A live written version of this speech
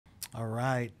All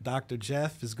right, Dr.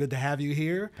 Jeff, it's good to have you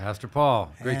here. Pastor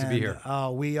Paul, great to be here.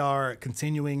 We are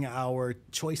continuing our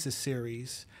Choices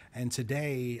series, and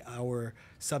today our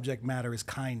subject matter is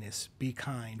kindness. Be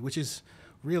kind, which is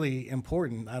really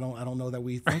important. I don't know that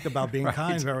we think about being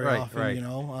kind very often, you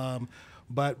know.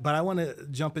 But I want to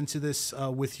jump into this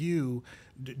with you.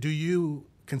 Do you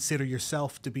consider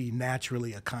yourself to be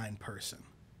naturally a kind person?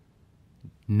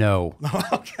 No.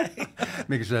 Okay.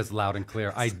 Making sure that's loud and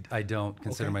clear. I don't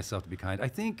consider myself to be kind. I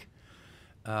think,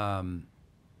 I'm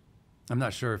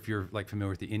not sure if you're like familiar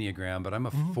with the Enneagram, but I'm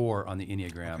a 4 on the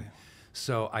Enneagram. Okay.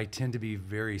 So I tend to be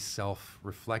very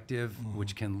self-reflective,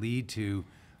 which can lead to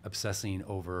obsessing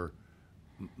over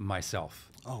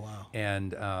myself. Oh, wow.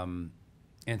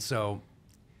 And so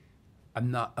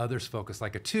I'm not others focused.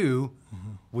 Like a 2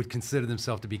 would consider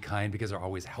themselves to be kind because they're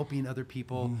always helping other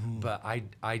people. But I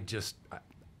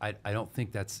don't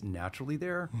think that's naturally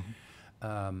there.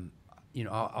 You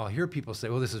know, I'll hear people say,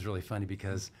 well, this is really funny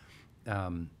because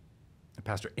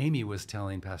Pastor Amy was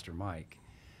telling Pastor Mike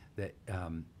that,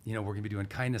 you know, we're going to be doing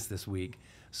kindness this week.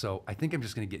 So I think I'm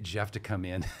just going to get Jeff to come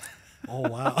in. Oh,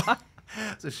 wow.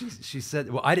 So she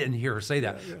said, well, I didn't hear her say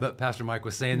that, but Pastor Mike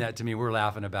was saying that to me. We're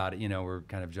laughing about it. You know, we're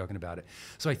kind of joking about it.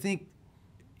 So I think,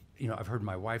 you know, I've heard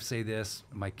my wife say this.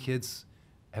 My kids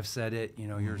have said it, you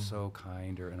know, you're so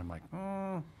kind. And I'm like,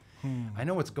 I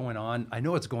know what's going on. I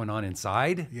know what's going on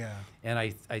inside. Yeah. And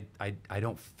I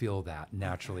don't feel that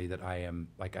naturally that I am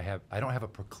like, I don't have a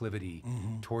proclivity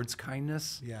towards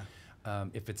kindness. Yeah.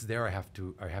 If it's there, I have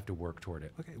to work toward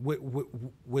it. Okay.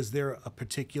 Was there a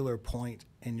particular point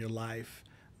in your life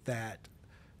that,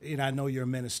 you know, I know you're a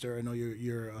minister, I know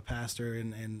you're a pastor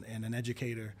and an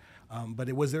educator, but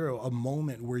was there a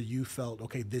moment where you felt,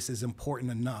 okay, this is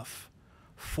important enough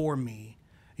for me,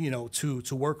 you know,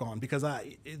 to work on? Because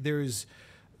there's,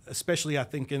 especially I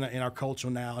think in our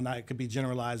culture now, and I could be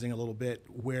generalizing a little bit,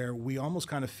 where we almost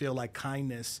kind of feel like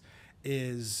kindness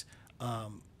is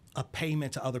a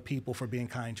payment to other people for being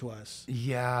kind to us.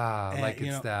 Yeah, And, like you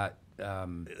it's know, that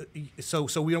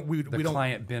So we don't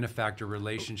client benefactor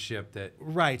relationship that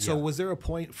right. So yeah. was there a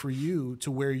point for you to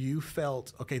where you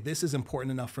felt, okay, this is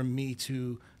important enough for me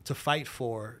to fight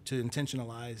for, to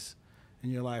intentionalize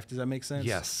in your life? Does that make sense?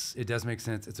 Yes, it does make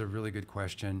sense. It's a really good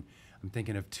question. I'm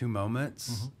thinking of 2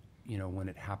 moments, you know, when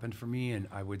it happened for me, and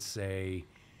I would say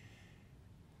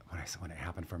when it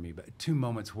happened for me, but 2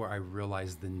 moments where I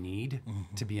realized the need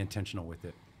to be intentional with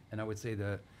it. And I would say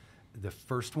the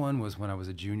first one was when I was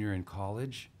a junior in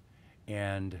college,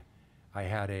 and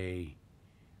I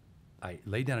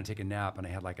laid down to take a nap, and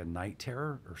I had like a night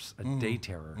terror or a day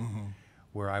terror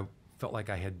where I felt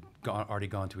like I had already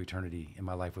gone to eternity and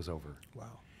my life was over.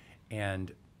 Wow.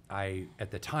 And at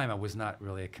the time, I was not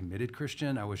really a committed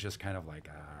Christian. I was just kind of like,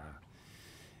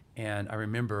 And I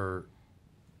remember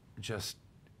just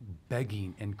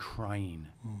begging and crying.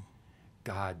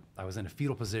 God, I was in a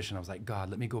fetal position. I was like, God,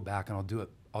 let me go back and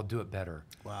I'll do it better.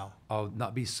 Wow. I'll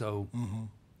not be so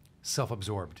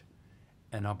self-absorbed,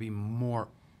 and I'll be more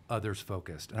others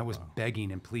focused. And I was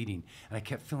begging and pleading, and I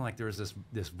kept feeling like there was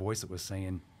this voice that was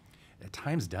saying,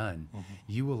 time's done.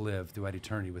 You will live throughout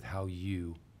eternity with how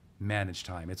you manage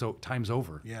time. Time's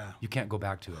over. Yeah. You can't go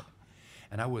back to it.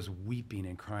 And I was weeping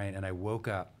and crying, and I woke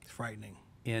up Frightening.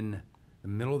 in the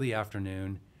middle of the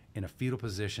afternoon in a fetal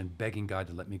position, begging God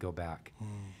to let me go back.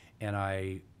 And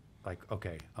I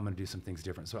okay, I'm going to do some things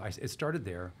different. So it started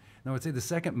there. And I would say the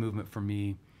second movement for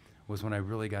me was when I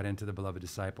really got into the Beloved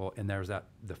Disciple. And there was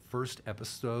the first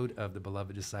episode of the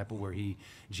Beloved Disciple where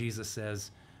Jesus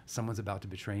says, someone's about to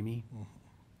betray me.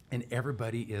 And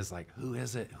everybody is like, who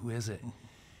is it? Who is it?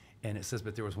 And it says,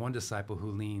 but there was one disciple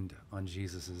who leaned on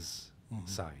Jesus's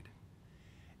side.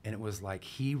 And it was like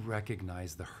he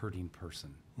recognized the hurting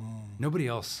person. Nobody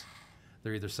else,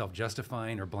 they're either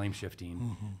self-justifying or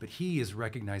blame-shifting, but he is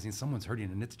recognizing someone's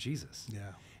hurting, and it's Jesus. Yeah.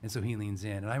 And so he leans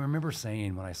in. And I remember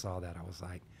saying when I saw that, I was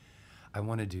like, I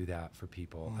want to do that for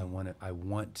people. I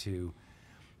want to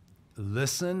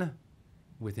listen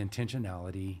with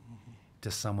intentionality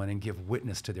to someone and give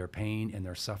witness to their pain and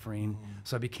their suffering.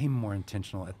 So I became more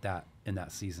intentional in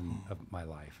that season of my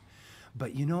life.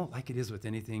 But you know, like it is with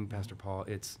anything, Pastor Paul,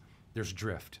 there's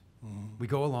drift. We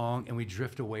go along and we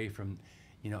drift away from,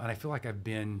 you know, and I feel like I've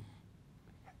been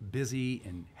busy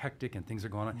and hectic and things are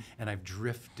going on, and I've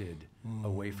drifted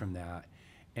away from that.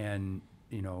 And,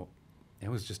 you know, it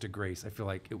was just a grace. I feel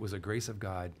like it was a grace of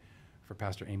God for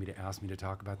Pastor Amy to ask me to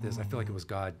talk about this. I feel like it was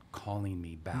God calling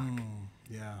me back.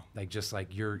 Yeah. Like, just like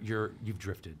you've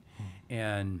drifted.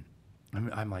 And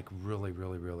I'm like really,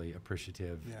 really, really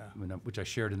appreciative, which I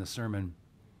shared in the sermon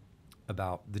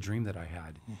about the dream that I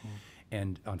had.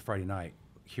 And on Friday night,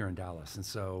 here in Dallas. And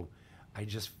so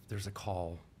there's a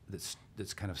call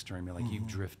that's kind of stirring me, like you've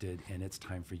drifted, and it's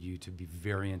time for you to be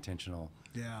very intentional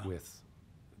with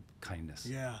kindness.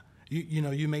 Yeah.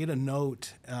 You made a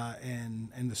note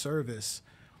in the service,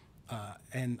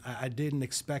 and I didn't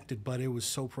expect it, but it was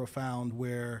so profound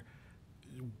where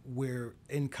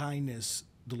in kindness,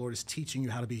 the Lord is teaching you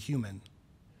how to be human.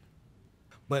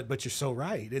 But you're so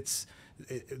right.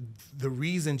 The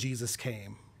reason Jesus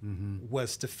came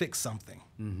was to fix something,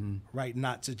 right?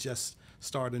 Not to just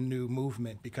start a new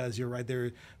movement, because you're right.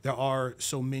 There are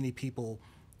so many people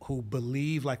who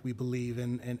believe like we believe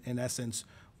in essence,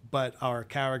 but our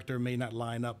character may not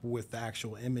line up with the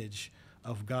actual image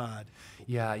of God.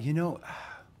 Yeah,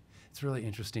 it's really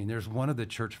interesting. There's one of the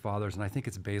church fathers, and I think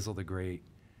it's Basil the Great,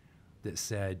 that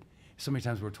said, so many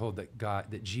times we're told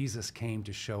that Jesus came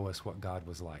to show us what God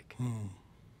was like.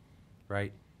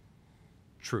 Right?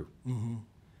 True.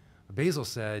 Basil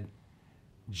said,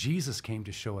 Jesus came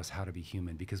to show us how to be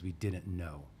human because we didn't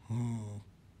know.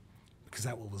 Because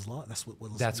that was lost.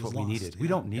 That's what we needed. We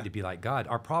don't need to be like God.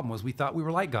 Our problem was we thought we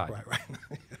were like God. Right.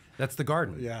 That's the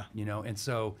garden. Yeah. And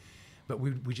so, but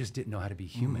we just didn't know how to be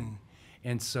human.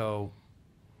 And so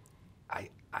I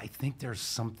think there's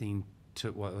something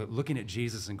to looking at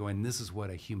Jesus and going, this is what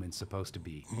a human's supposed to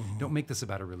be. Don't make this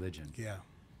about a religion. Yeah.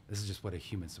 This is just what a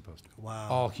human's supposed to be. Wow.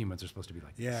 All humans are supposed to be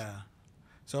like this. Yeah.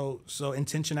 So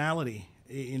intentionality,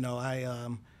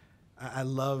 I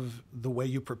love the way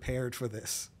you prepared for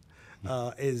this,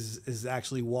 is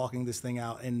actually walking this thing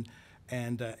out and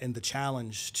the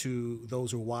challenge to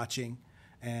those who are watching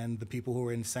and the people who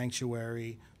are in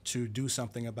sanctuary to do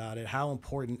something about it. How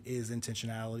important is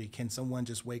intentionality? Can someone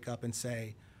just wake up and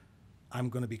say, I'm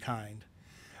going to be kind?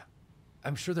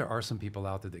 I'm sure there are some people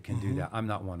out there that can do that. I'm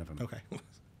not one of them. Okay.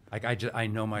 Like I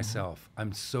know myself.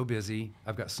 I'm so busy.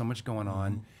 I've got so much going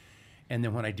on. And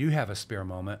then when I do have a spare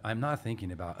moment, I'm not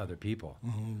thinking about other people.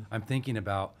 I'm thinking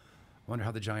about, I wonder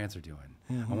how the Giants are doing.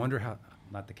 I wonder how,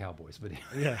 not the Cowboys, but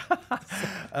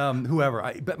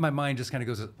whoever. But my mind just kind of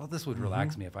goes, well, this would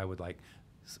relax me if I would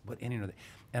what inning are they?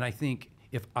 And I think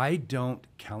if I don't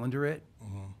calendar it,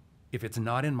 if it's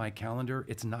not in my calendar,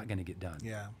 it's not going to get done.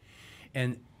 Yeah.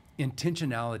 And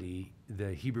intentionality,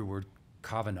 the Hebrew word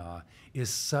kavanah, is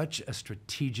such a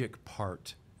strategic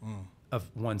part of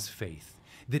one's faith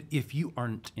that if you're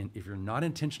not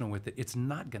intentional with it, it's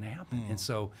not going to happen. And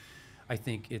so I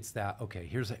think it's that, okay,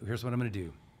 here's what I'm going to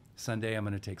do. Sunday, I'm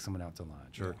going to take someone out to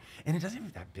lunch. And it doesn't even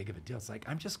be that big of a deal. It's like,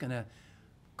 I'm just going to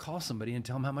call somebody and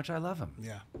tell them how much I love them.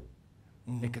 Yeah.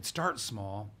 It could start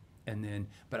small,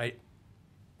 but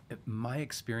my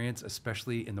experience,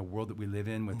 especially in the world that we live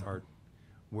in with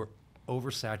we're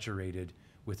oversaturated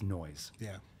with noise.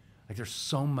 Yeah. Like there's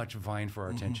so much vying for our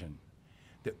attention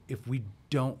that if we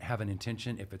don't have an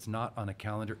intention, if it's not on a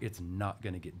calendar, it's not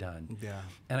going to get done. Yeah.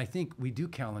 And I think we do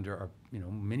calendar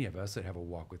many of us that have a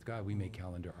walk with God, we may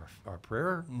calendar our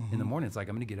prayer in the morning. It's like,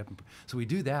 I'm going to get up and pray. So we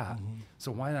do that.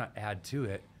 So why not add to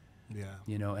it? Yeah.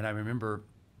 And I remember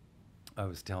I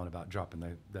was telling about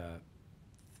dropping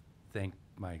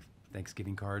my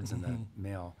Thanksgiving cards in the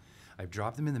mail. I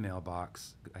dropped them in the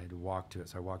mailbox. I had to walk to it.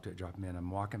 So I walked to it, dropped them in.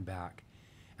 I'm walking back.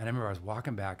 And I remember I was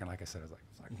walking back, and like I said, I was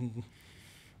like,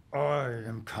 I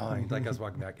am kind. Like I was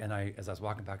walking back, and as I was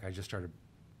walking back, I just started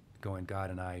going, God,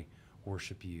 and I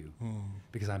worship you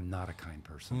because I'm not a kind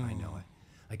person. I know it.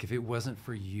 Like if it wasn't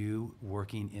for you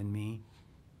working in me,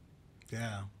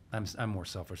 I'm more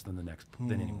selfish than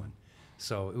than anyone.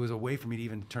 So it was a way for me to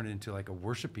even turn it into like a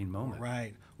worshiping moment.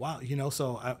 Right. Wow.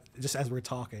 So just as we're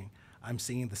talking, I'm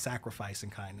seeing the sacrifice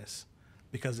and kindness,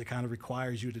 because it kind of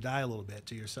requires you to die a little bit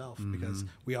to yourself, because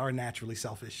we are naturally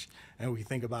selfish and we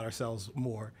think about ourselves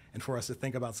more. And for us to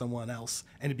think about someone else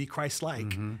and to be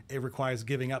Christ-like, it requires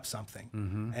giving up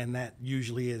something. And that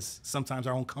usually is sometimes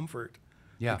our own comfort.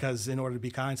 Yeah. Because in order to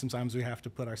be kind, sometimes we have to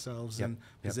put ourselves in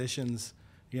positions.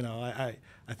 I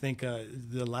think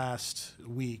the last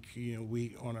week,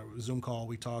 we on a Zoom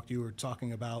call, you were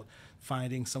talking about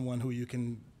finding someone who you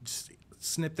can just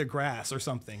snip their grass or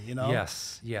something,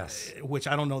 Yes. Which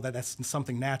I don't know that that's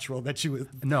something natural that you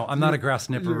would. No, I'm not a grass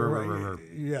snipper. Right.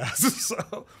 Yeah.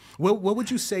 So what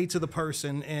would you say to the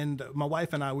person? And my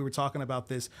wife and I, we were talking about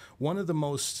this. One of the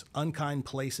most unkind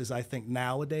places I think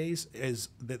nowadays is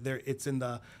that it's in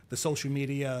the social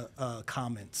media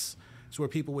comments. It's where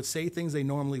people would say things they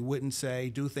normally wouldn't say,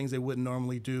 do things they wouldn't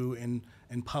normally do in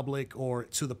public or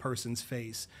to the person's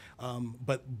face.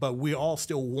 But we all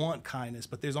still want kindness,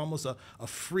 but there's almost a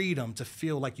freedom to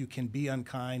feel like you can be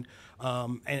unkind.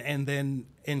 And then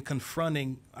in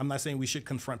confronting, I'm not saying we should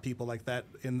confront people like that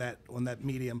on that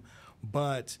medium,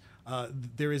 but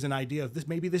there is an idea of this.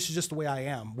 Maybe this is just the way I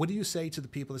am. What do you say to the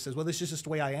people that says, "Well, this is just the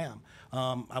way I am.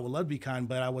 I would love to be kind,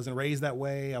 but I wasn't raised that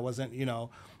way. I wasn't, you know."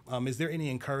 Is there any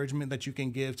encouragement that you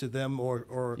can give to them,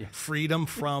 or freedom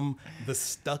from the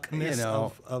stuckness You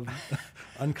know. of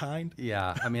unkind?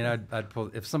 Yeah, I mean, I'd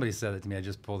pull, if somebody said it to me, I'd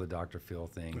just pull the Dr. Phil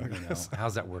thing. You know,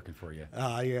 how's that working for you?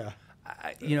 Yeah.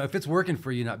 You know, if it's working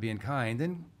for you not being kind,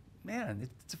 then man,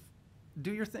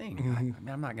 do your thing. I mean,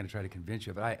 I'm not going to try to convince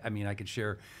you, but I mean, I could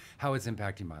share how it's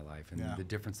impacting my life and Yeah. the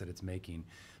difference that it's making,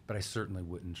 but I certainly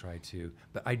wouldn't try to.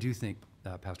 But I do think,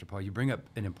 Pastor Paul, you bring up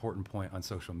an important point on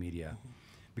social media,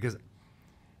 because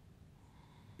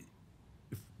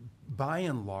by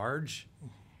and large,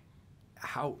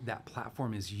 how that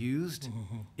platform is used,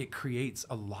 it creates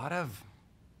a lot of,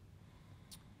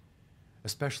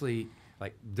 especially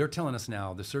like they're telling us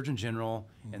now, the Surgeon General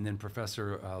and then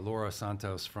Professor Laura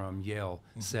Santos from Yale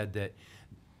said that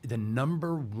the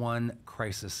 #1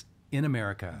 crisis in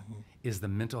America is the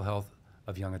mental health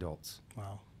of young adults.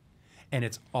 Wow. And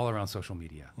it's all around social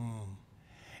media.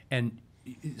 And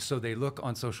so they look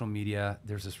on social media.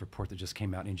 There's this report that just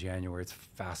came out in January. It's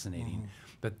fascinating.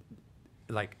 But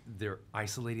like they're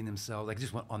isolating themselves. Like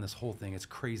just went on this whole thing. It's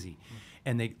crazy.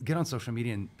 And they get on social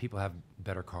media and people have a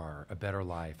better car, a better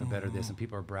life, a better this, and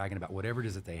people are bragging about whatever it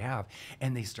is that they have,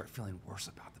 and they start feeling worse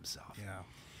about themselves. Yeah.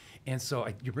 And so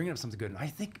you're bringing up something good, and I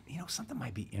think, you know, something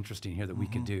might be interesting here that we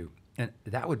could do, and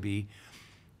that would be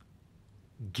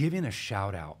giving a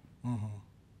shout out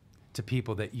to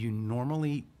people that you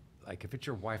normally, like if it's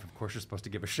your wife, of course you're supposed to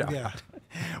give a shout out,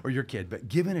 or your kid, but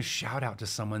giving a shout out to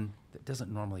someone that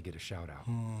doesn't normally get a shout out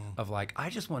of like, I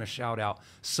just want to shout out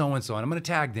so-and-so, and I'm going to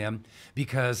tag them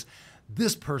because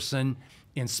this person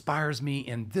inspires me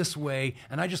in this way,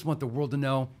 and I just want the world to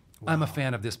know I'm a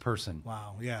fan of this person.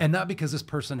 Wow. Yeah. And not because this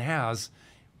person has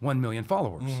 1 million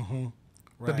followers,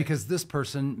 but Right. because this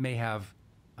person may have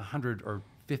 100 or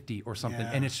 50 or something.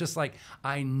 Yeah. And it's just like,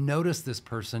 I notice this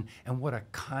person, and what a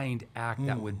kind act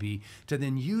that would be to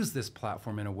then use this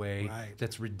platform in a way Right.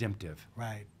 that's redemptive.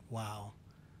 Right. Wow.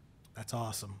 That's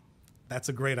awesome. That's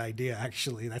a great idea,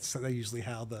 actually. That's usually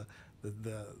how the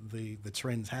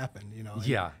trends happen, you know.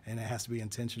 Yeah. And it has to be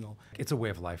intentional. It's a way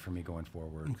of life for me going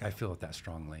forward. I feel it that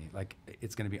strongly. Like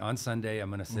it's going to be on Sunday. I'm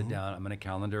going to sit down. I'm going to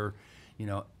calendar, you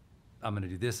know, I'm going to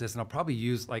do this, and I'll probably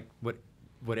use like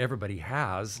what everybody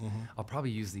has. I'll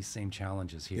probably use these same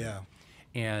challenges here. Yeah.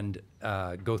 And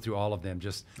go through all of them.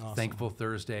 Just Thankful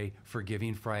Thursday,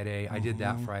 Forgiving Friday. I did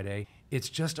that Friday. It's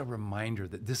just a reminder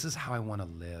that this is how I want to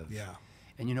live. Yeah.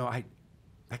 And you know, I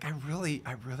really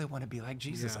want to be like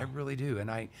Jesus. Yeah. I really do. And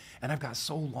I've got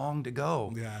so long to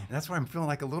go. Yeah. And that's why I'm feeling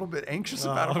like a little bit anxious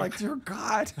about it. I'm like, dear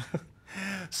God.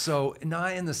 So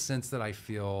not in the sense that I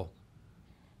feel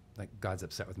like God's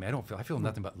upset with me. I feel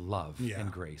nothing but love Yeah.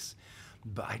 and grace.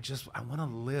 But I want to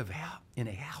live in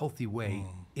a healthy way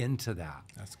into that.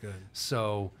 That's good.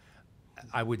 So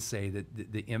I would say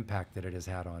that the impact that it has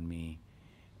had on me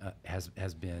has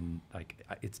been like,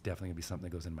 it's definitely gonna be something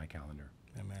that goes in my calendar.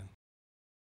 Amen.